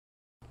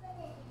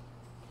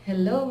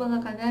Hello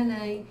mga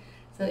ka-Nanay!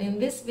 So in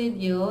this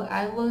video,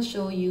 I will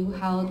show you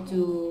how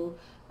to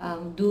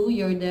do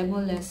your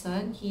demo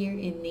lesson here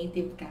in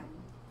Native Camp.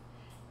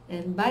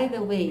 And by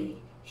the way,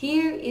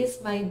 here is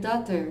my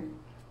daughter,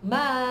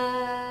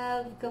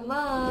 Mav! Come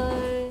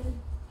on!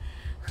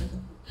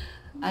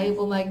 Ayaw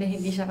pumayag na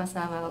hindi siya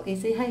kasama. Okay,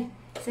 say hi!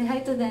 Say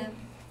hi to them!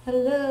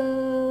 Hello!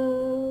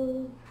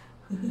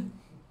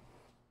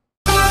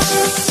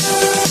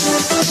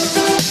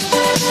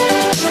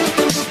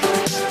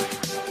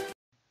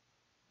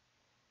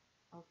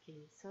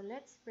 Okay, so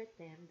let's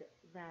pretend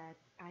that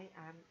I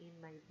am in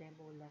my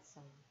demo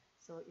lesson.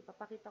 So,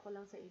 ipapakita ko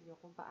lang sa inyo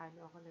kung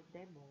paano ako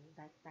nag-demo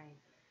that time.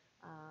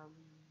 Um,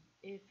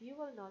 if you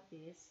will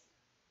notice,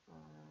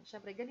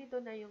 syempre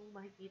ganito na yung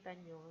makikita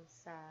nyo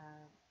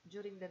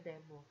during the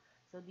demo.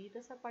 So,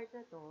 dito sa part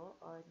na to,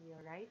 on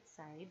your right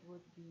side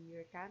would be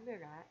your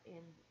camera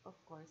and of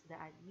course the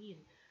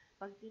admin.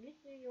 Pag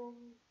click nyo yung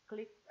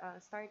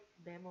start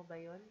demo ba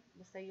yun?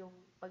 Basta yung,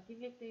 pag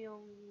click nyo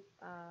yung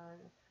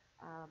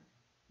uh,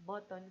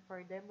 button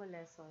for demo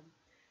lesson,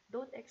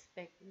 don't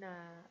expect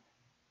na,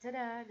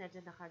 tada,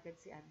 nandiyan na kagad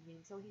si admin.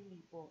 So,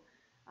 hindi po.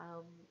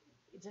 Um,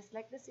 just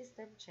like the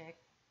system check,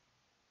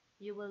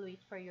 you will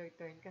wait for your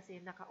turn kasi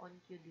naka-on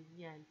queue din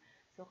yan.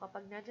 So,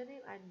 kapag nandiyan na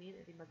yung admin,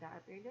 edi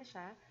mag-a-appear na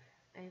siya.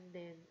 And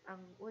then,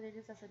 ang una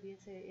niya sasabihin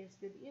sa'yo is,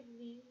 good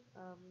evening,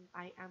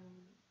 I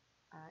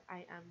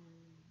am,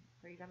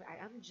 for example,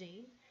 I am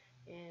Jane,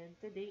 and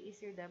today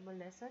is your demo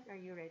lesson. Are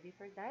you ready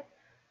for that?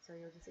 So,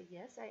 you'll just say,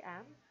 yes, I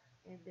am.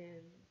 And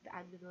then, the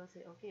admin will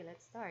say, okay,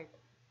 let's start.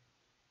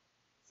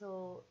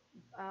 So,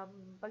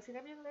 pag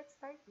sinabi yung let's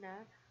start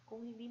na,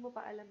 kung hindi mo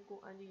pa alam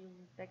kung ano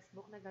yung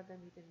textbook na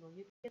gagamitin mo,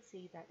 you can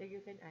say that, or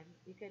you can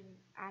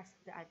ask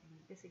the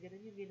admin, kasi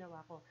ganun yung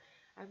ginawa ko.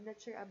 I'm not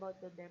sure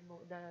about the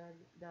demo,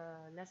 the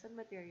lesson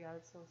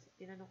material, so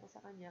tinanong ko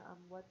sa kanya,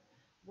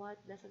 what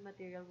lesson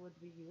material would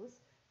we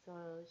use?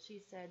 So, she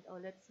said,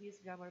 oh, let's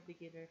use Grammar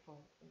Beginner 4.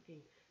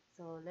 Okay,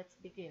 so let's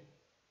begin.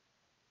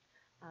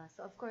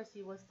 So of course,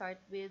 you will start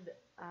with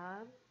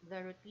the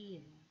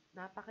routine.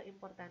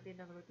 Napaka-importante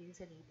ng routine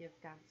sa native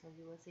camp. So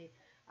you will say,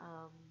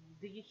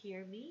 do you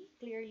hear me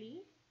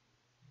clearly?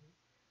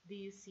 Do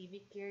you see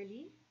me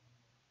clearly?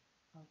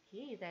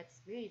 Okay,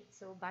 that's great.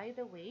 So by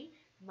the way,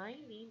 my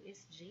name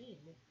is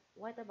Jane.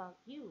 What about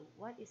you?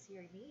 What is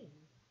your name?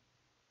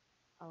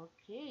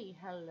 Okay,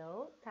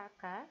 hello,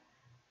 Taka.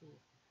 Okay.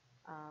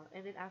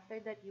 And then after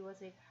that, you will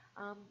say,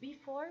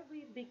 before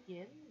we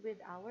begin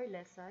with our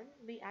lesson,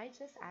 may I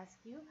just ask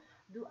you,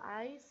 do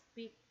I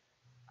speak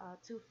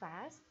too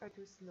fast or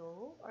too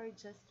slow or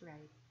just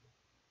right?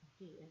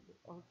 Okay,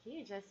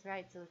 okay, just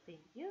right. So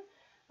thank you.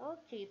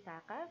 Okay,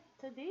 Taka,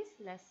 today's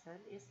lesson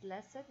is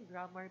Lesson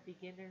Grammar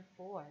Beginner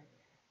 4.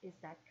 Is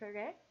that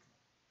correct?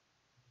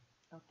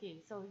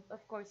 Okay, so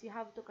of course, you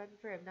have to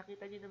confirm.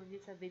 Nakita niyo naman yun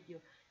sa video.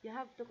 You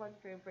have to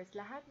confirm first.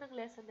 Lahat ng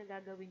lesson na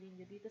gagawin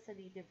ninyo dito sa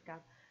Native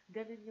Camp,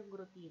 ganun yung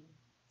routine.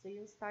 So,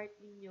 yung start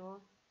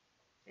ninyo,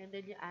 and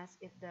then you ask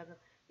if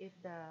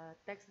the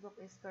textbook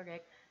is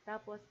correct.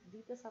 Tapos,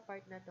 dito sa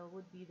part na to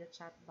would be the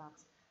chat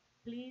box.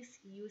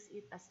 Please use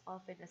it as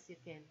often as you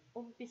can.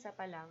 Umpisa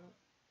pa lang,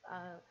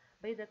 uh,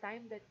 by the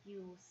time that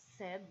you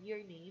said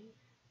your name,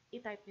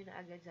 i-type nyo na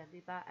agad dyan.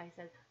 Diba? I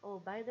said, oh,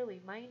 by the way,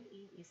 my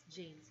name is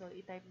Jane. So,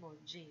 i-type mo,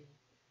 Jane.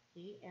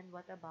 Okay? And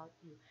what about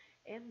you?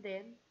 And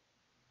then,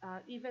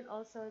 even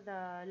also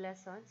the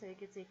lesson, so you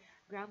can say,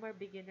 Grammar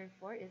Beginner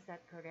 4, is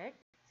that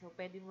correct? So,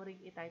 pwede mo ring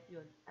i-type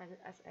yun.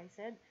 As I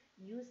said,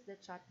 use the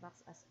chat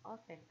box as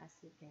often as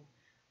you can.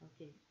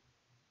 Okay.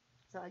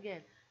 So,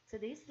 again,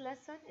 today's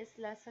lesson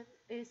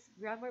is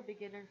Grammar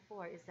Beginner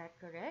 4. Is that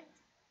correct?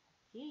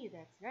 Okay,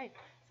 that's right.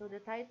 So,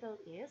 the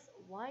title is,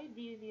 Why Do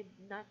You Need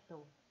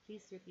Natto?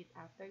 Please repeat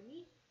after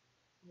me.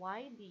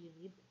 Why do you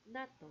need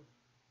natto?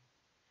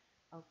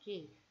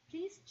 Okay,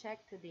 please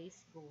check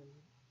today's goal.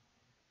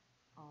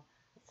 Oh,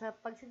 sa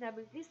pag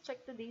sinabing please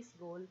check today's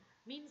goal,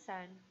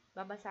 minsan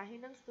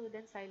babasahin ng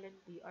student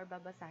silently or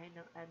babasahin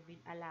ng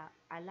admin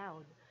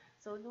aloud.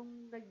 So,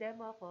 nung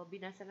nag-demo ako,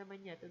 binasa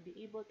naman niya to be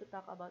able to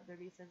talk about the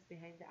reasons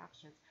behind the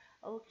actions.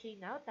 Okay,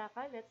 now,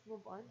 Taka, let's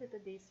move on to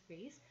today's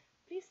phrase.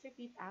 Please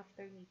repeat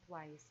after me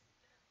twice.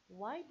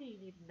 Why do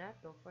you need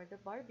natto for the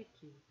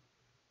barbecue?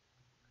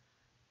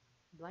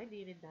 Why do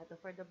you need natto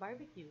for the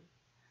barbecue?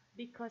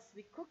 Because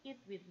we cook it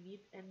with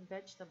meat and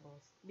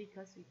vegetables.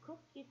 Because we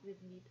cook it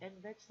with meat and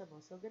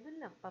vegetables. So, ganun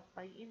lang.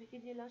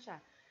 Papainitin nyo lang siya.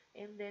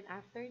 And then,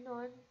 after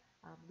nun,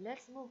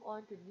 let's move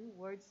on to new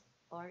words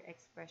or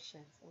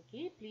expressions.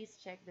 Okay? Please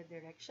check the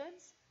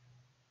directions.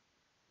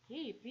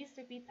 Okay, please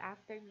repeat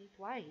after me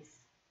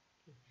twice.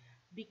 Okay.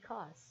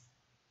 Because.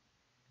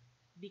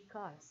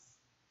 Because.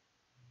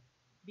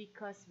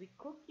 Because we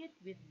cook it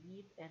with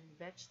meat and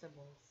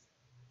vegetables.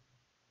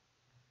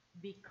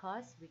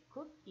 Because we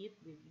cook it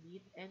with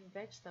meat and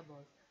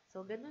vegetables.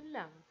 So, ganun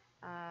lang.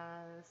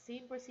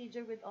 Same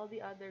procedure with all the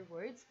other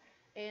words.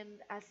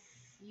 And as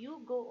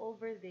you go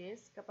over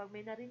this, kapag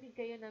may narinig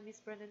kayo na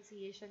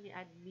mispronunciation ni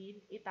admin,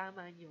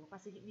 itama nyo.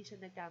 Kasi hindi siya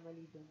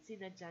nagkamali doon.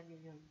 Sinadya nyo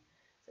yun.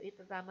 So, So,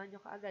 itatama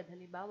nyo kaagad.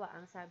 Halimbawa,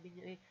 ang sabi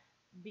nyo ay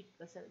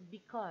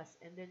because,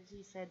 and then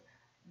she said,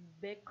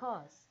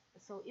 because.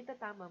 So,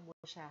 itatama mo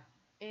siya.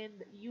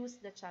 And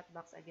use the chat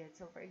box again.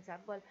 So, for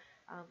example,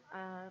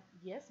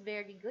 yes,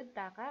 very good,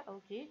 Taka.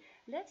 Okay,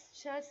 let's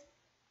just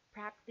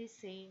practice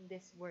saying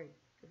this word.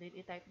 And then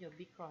i-type nyo,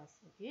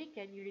 because. Okay,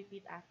 can you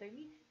repeat after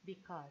me?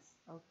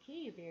 Because.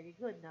 Okay, very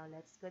good. Now,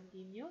 let's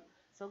continue.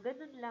 So,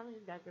 ganun lang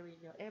yung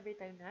gagawin nyo. Every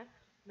time na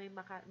may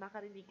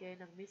makarinig kayo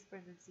ng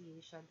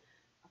mispronunciation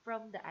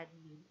from the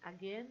admin.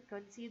 Again,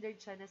 considered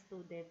siya na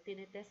student.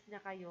 Tinetest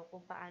niya kayo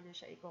kung paano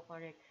siya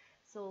i-correct.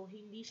 So,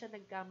 hindi siya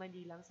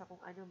nagkamali lang sa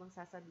kung ano mang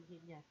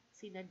sasabihin niya.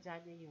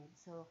 Sinadya niya yun.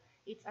 So,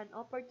 it's an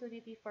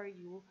opportunity for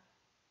you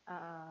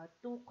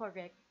to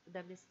correct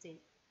the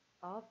mistake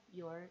of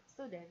your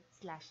student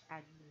slash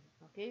admin.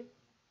 Okay?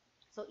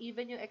 So,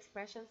 even yung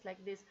expressions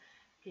like this,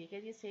 okay,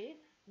 can you say,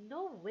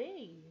 no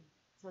way?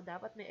 So,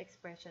 dapat may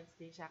expressions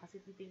din siya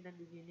kasi titingnan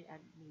din yun ni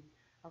admin.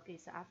 Okay,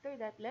 so after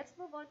that, let's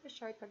move on to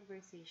short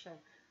conversation.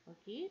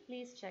 Okay,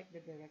 please check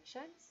the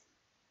directions.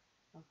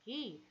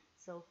 Okay,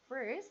 so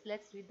first,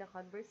 let's read the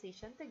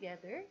conversation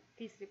together.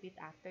 Please repeat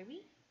after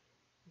me.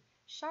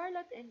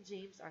 Charlotte and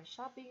James are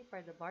shopping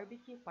for the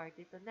barbecue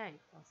party tonight.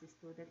 O, si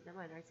student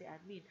naman or si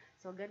admin.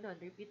 So, ganun.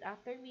 Repeat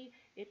after me.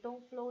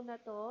 Itong flow na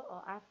to,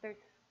 o after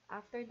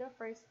the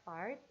first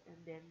part, and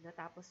then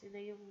natapos yun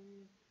na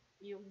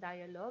yung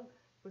dialogue,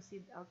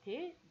 proceed.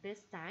 Okay,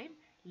 this time,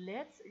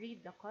 let's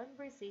read the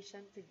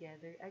conversation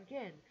together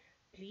again.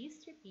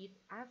 Please repeat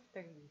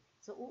after me.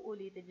 So,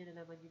 uulitin nyo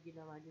na naman yung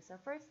ginawa nyo sa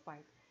first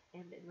part.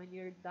 And then, when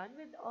you're done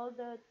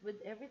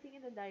with everything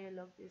in the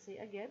dialogue, you say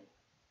again,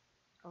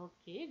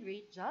 okay,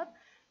 great job.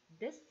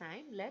 This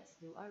time, let's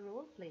do a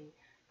role play.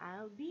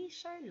 I'll be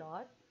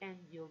Charlotte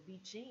and you'll be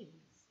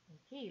James.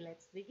 Okay,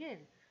 let's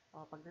begin.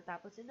 O, pag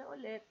natapos yun na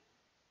ulit,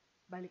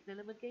 balik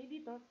na naman kayo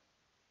dito.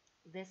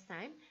 This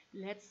time,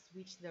 let's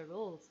switch the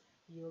roles.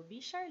 You'll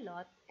be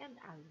Charlotte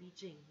and I'll be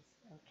James.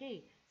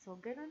 Okay, so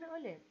ganun na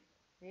ulit.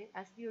 Okay,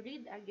 as you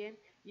read again,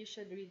 you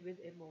should read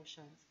with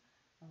emotions.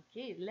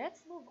 Okay,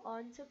 let's move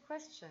on to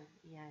question.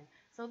 Yan.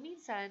 So,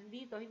 minsan,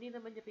 dito, hindi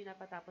naman niya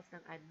pinapatapos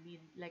ng admin,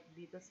 like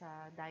dito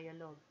sa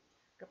dialogue.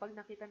 Kapag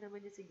nakita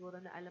naman niya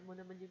siguro na alam mo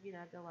naman yung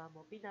ginagawa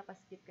mo,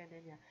 pinapaskip ka na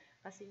niya.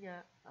 Kasi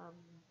nga,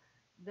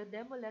 the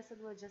demo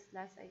lesson will just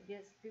last, I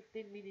guess,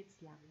 15 minutes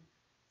lang.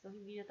 So,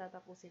 hindi niya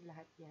tatapusin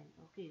lahat yan.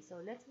 Okay, so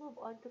let's move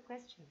on to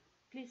question.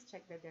 Please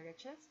check the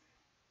directions.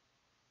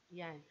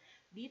 Yan.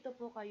 Dito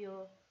po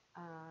kayo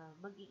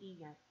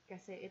mag-iingat.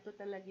 Kasi ito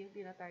talaga yung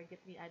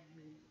tinatarget ni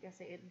admin.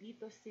 Kasi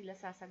dito sila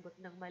sasagot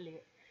ng mali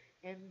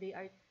and they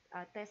are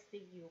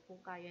testing you kung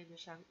kaya nyo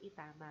siyang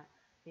itama.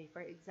 Okay,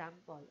 for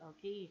example,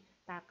 okay,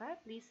 Taka,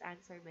 please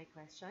answer my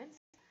questions.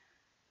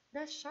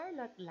 Does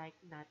Charlotte like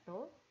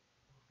natto?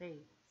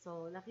 Okay,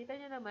 so nakita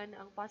nyo naman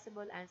ang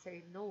possible answer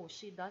is no,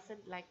 she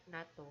doesn't like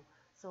natto.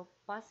 So,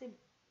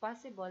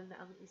 possible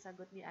na ang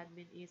isagot ni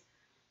admin is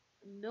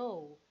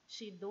no,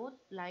 she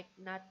don't like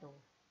natto.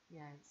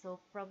 Yan. So,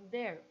 from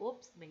there,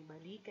 oops, may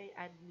mali kay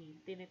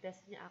admin.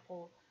 Tinetest niya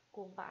ako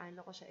kung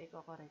paano ko siya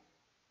i-correct.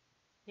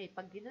 Okay,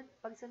 pag ganun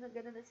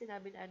ang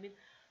sinabi ni admin,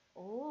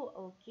 oh,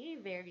 okay,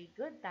 very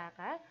good,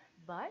 Taka.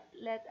 But,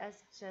 let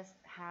us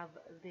just have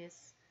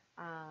this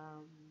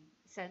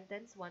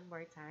sentence one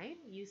more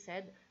time. You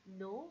said,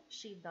 no,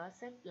 she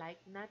doesn't like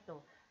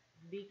natto.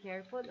 Be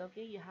careful,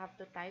 okay? You have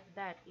to type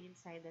that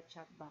inside the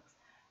chat box.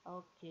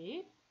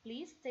 Okay,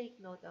 please take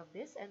note of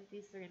this and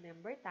please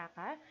remember,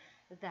 Taka,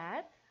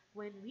 that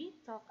when we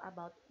talk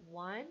about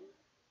one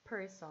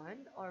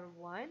person or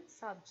one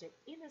subject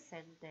in a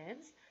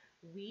sentence,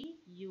 we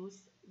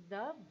use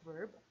the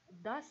verb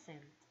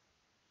doesn't.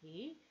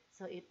 Okay,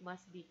 so it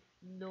must be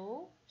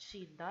no,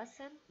 she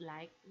doesn't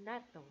like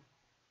natto.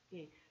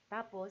 Okay,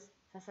 tapos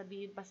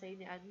sasabihin pa sa'yo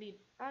ni admin,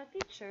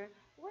 teacher,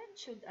 when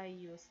should I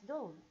use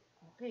don't?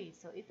 Okay,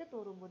 so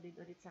ituturo mo din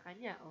ulit sa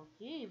kanya.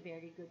 Okay,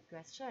 very good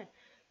question.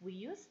 We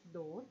use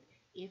don't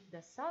if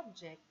the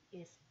subject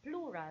is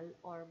plural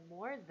or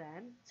more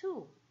than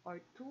two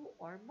or two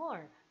or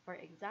more. For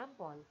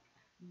example,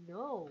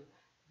 no,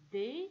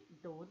 they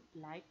don't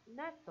like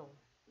natto.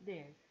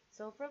 There.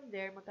 So from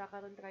there,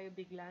 magkakaroon kayo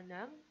bigla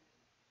ng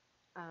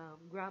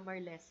grammar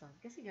lesson.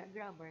 Kasi nga,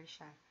 grammar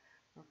siya.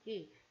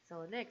 Okay,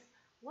 so next.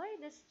 Why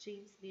does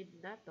James need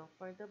natto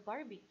for the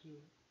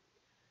barbecue?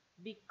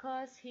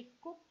 Because he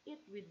cooked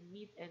it with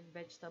meat and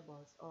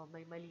vegetables. Oh,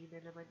 may mali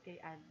na naman kay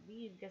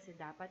admin kasi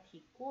dapat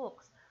he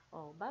cooks.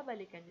 Oh,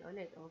 babalikan niyo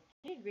ulit.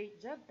 Okay, great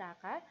job,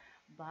 Taka.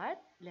 But,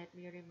 let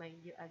me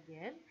remind you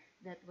again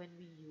that when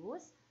we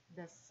use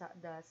the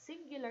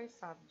singular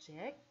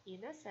subject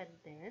in a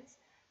sentence,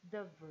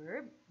 the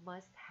verb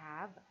must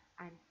have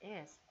an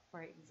S.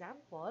 For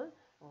example,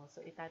 oh, so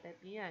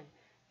itatype niyo yan.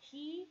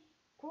 He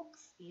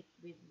cooks it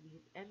with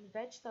meat and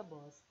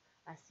vegetables.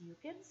 As you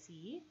can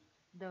see,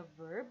 the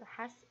verb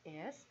has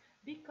S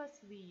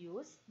because we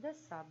use the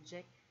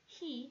subject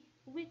he,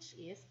 which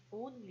is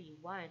only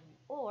one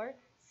or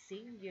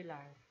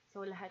singular.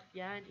 So, lahat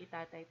yan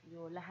itatype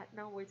nyo. Lahat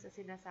ng words na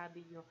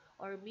sinasabi nyo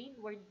or main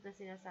word na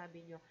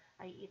sinasabi nyo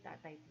ay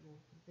itatype nyo.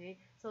 Okay?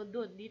 So,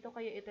 dito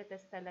kayo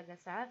itetest talaga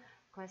sa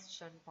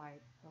question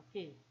part.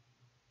 Okay.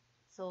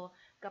 So,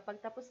 kapag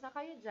tapos na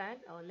kayo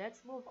dyan,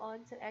 let's move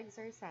on to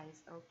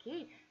exercise.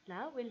 Okay,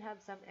 now we'll have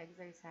some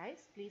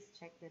exercise. Please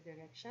check the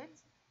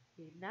directions.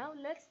 Okay, now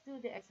let's do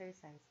the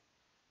exercise.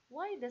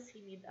 Why does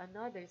he need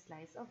another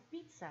slice of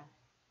pizza?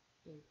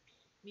 Okay.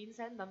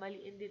 Minsan,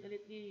 mamaliin din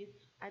ulit ni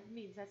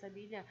admin.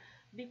 Sasabihin niya,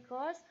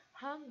 because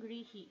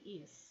hungry he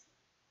is.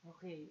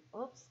 Okay.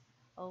 Oops.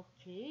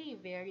 Okay.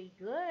 Very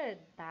good.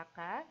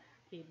 Taka.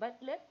 Okay.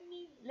 But let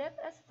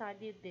us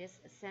study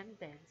this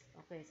sentence.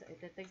 Okay. So,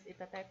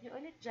 itatype nyo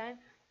ulit dyan.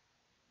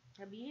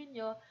 Sabihin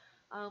nyo,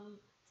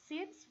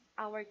 since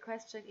our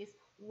question is,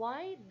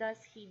 why does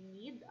he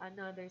need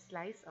another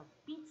slice of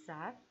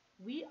pizza?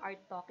 We are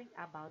talking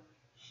about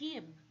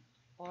him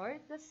or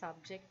the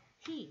subject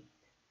he.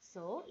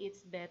 So,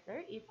 it's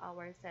better if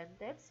our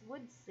sentence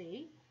would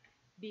say,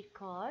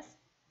 because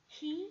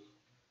he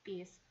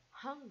is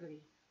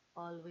hungry.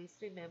 Always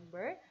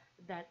remember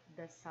that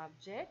the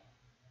subject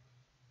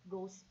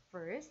goes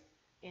first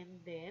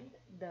and then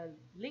the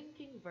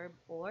linking verb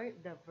or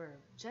the verb,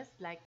 just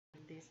like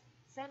in this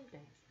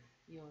sentence.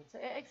 Yun.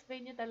 So,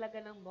 i-explain nyo talaga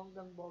ng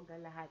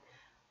bonggang-bongga lahat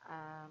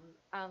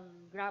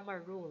ang grammar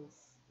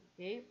rules.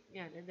 Okay?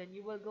 Yan. And then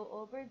you will go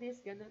over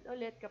this. Ganun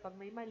ulit. Kapag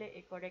may mali,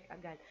 i-correct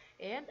agad.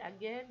 And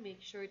again,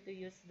 make sure to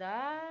use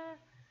the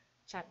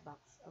chat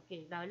box.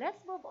 Okay. Now,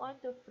 let's move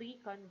on to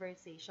free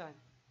conversation.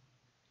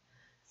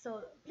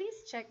 So,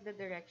 please check the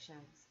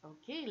directions.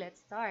 Okay,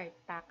 let's start.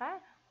 Taka,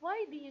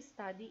 why do you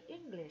study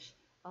English?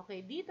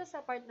 Okay, dito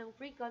sa part ng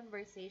free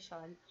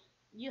conversation,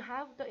 you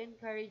have to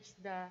encourage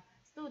the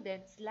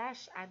student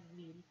slash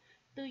admin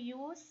to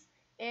use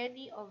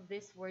any of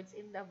these words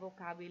in the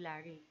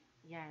vocabulary.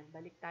 Yan,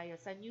 balik tayo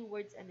sa new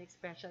words and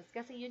expressions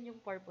kasi yun yung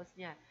purpose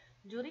niya.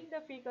 During the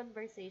free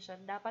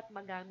conversation, dapat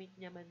magamit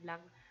niya man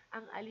lang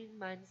ang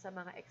alinman sa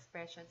mga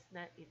expressions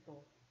na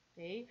ito.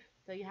 Okay?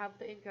 So, you have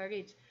to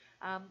encourage.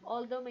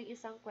 Although may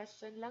isang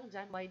question lang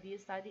dyan, why do you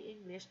study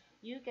English?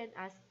 You can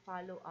ask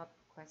follow-up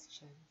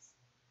questions.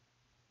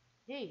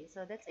 Okay,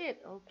 so that's it.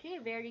 Okay,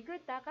 very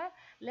good, Taka.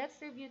 Let's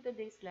review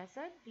today's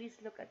lesson.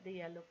 Please look at the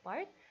yellow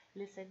part.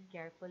 Listen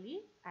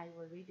carefully. I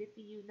will read it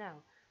to you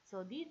now.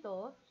 So,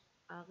 dito,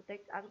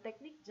 ang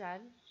technique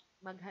dyan,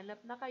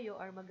 maghanap na kayo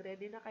or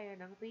mag-ready na kayo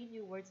ng 3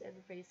 new words and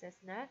phrases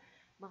na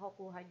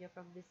makukuha nyo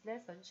from this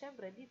lesson.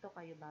 Siyempre, dito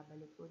kayo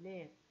babalik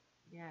ulit.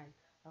 Yan.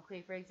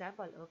 Okay, for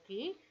example,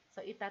 okay?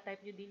 So,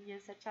 itatype nyo din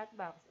yan sa chat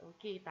box.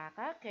 Okay,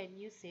 Taka, can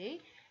you say,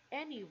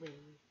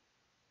 anyway?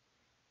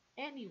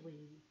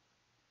 Anyway.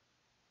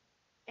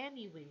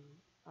 Anyway.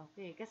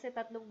 Okay, kasi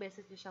 3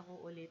 beses nyo siyang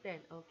uulitin.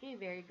 Okay,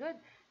 very good.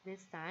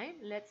 This time,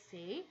 let's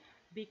say,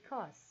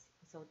 because.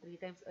 So, 3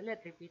 times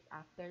ulit. Repeat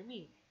after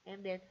me.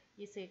 And then,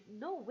 you say,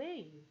 no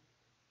way.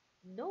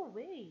 No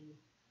way.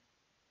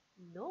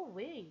 No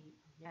way.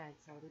 Yan.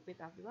 So, repeat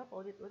after me.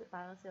 Ulit-ulit.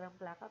 Parang sirang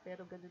plaka,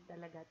 pero ganun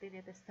talaga.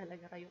 Tinetest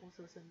talaga kayo kung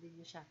susundin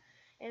nyo siya.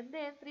 And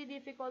then, 3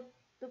 difficult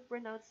to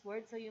pronounce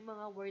words. So, yung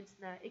mga words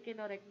na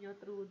ikinorek nyo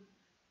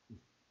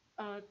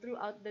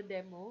throughout the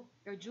demo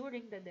or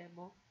during the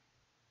demo,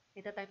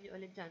 itatype nyo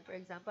ulit dyan. For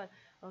example,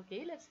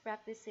 okay, let's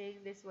practice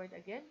saying this word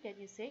again. Can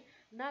you say,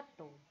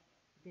 natto?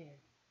 There.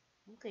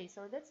 Okay,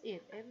 so that's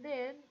it. And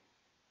then,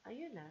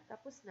 ayun na,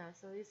 tapos na.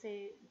 So, you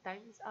say,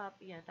 time's up.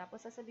 Yan.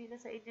 Tapos, sasabihin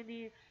na sa inyo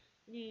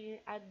ni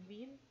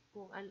admin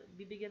kung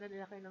bibigyan na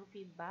nila kayo ng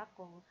feedback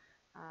kung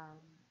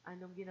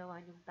anong ginawa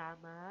nyong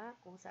tama,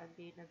 kung saan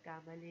kayo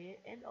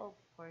nagkamali, and of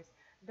course,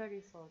 the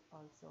result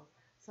also.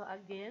 So,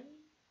 again,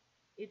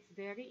 it's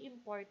very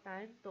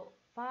important to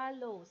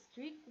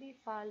strictly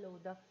follow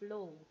the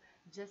flow.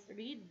 Just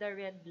read the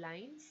red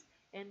lines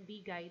and be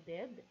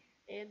guided.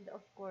 And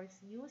of course,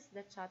 use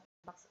the chat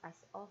box as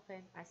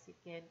often as you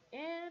can.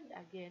 And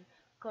again,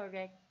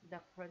 correct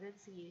the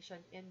pronunciation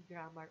and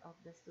grammar of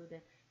the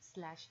student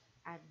slash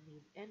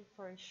admin. And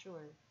for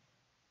sure,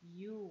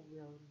 you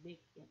will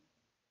make it.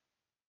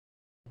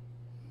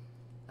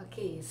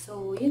 Okay,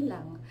 so yun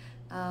lang.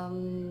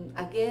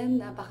 Again,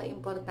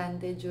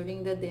 napaka-importante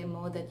during the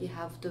demo that you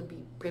have to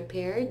be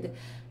prepared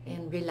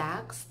and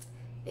relaxed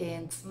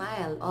and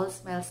smile. All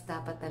smiles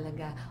dapat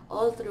talaga.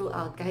 All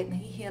throughout. Kahit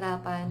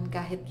nahihirapan,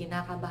 kahit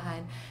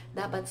kinakabahan,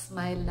 dapat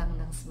smile lang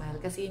ng smile.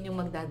 Kasi yun yung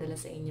magdadala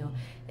sa inyo.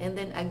 And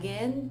then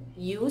again,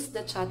 use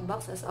the chat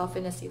box as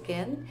often as you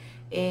can.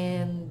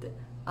 And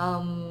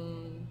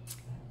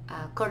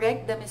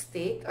correct the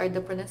mistake or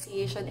the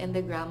pronunciation and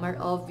the grammar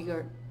of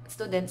your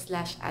student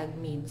slash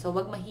admin. So,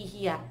 wag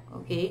mahihiya,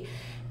 okay?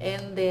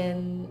 And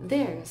then,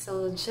 there.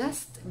 So,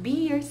 just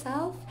be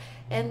yourself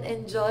and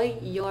enjoy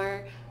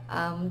your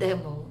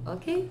demo,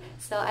 okay?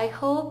 So, I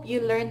hope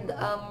you learned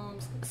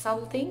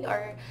something,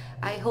 or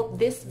I hope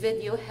this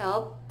video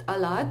helped a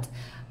lot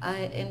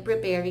in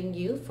preparing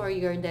you for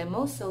your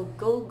demo. So,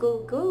 go,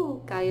 go,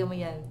 go! Kaya mo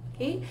yan,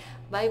 okay?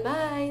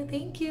 Bye-bye!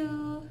 Thank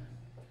you!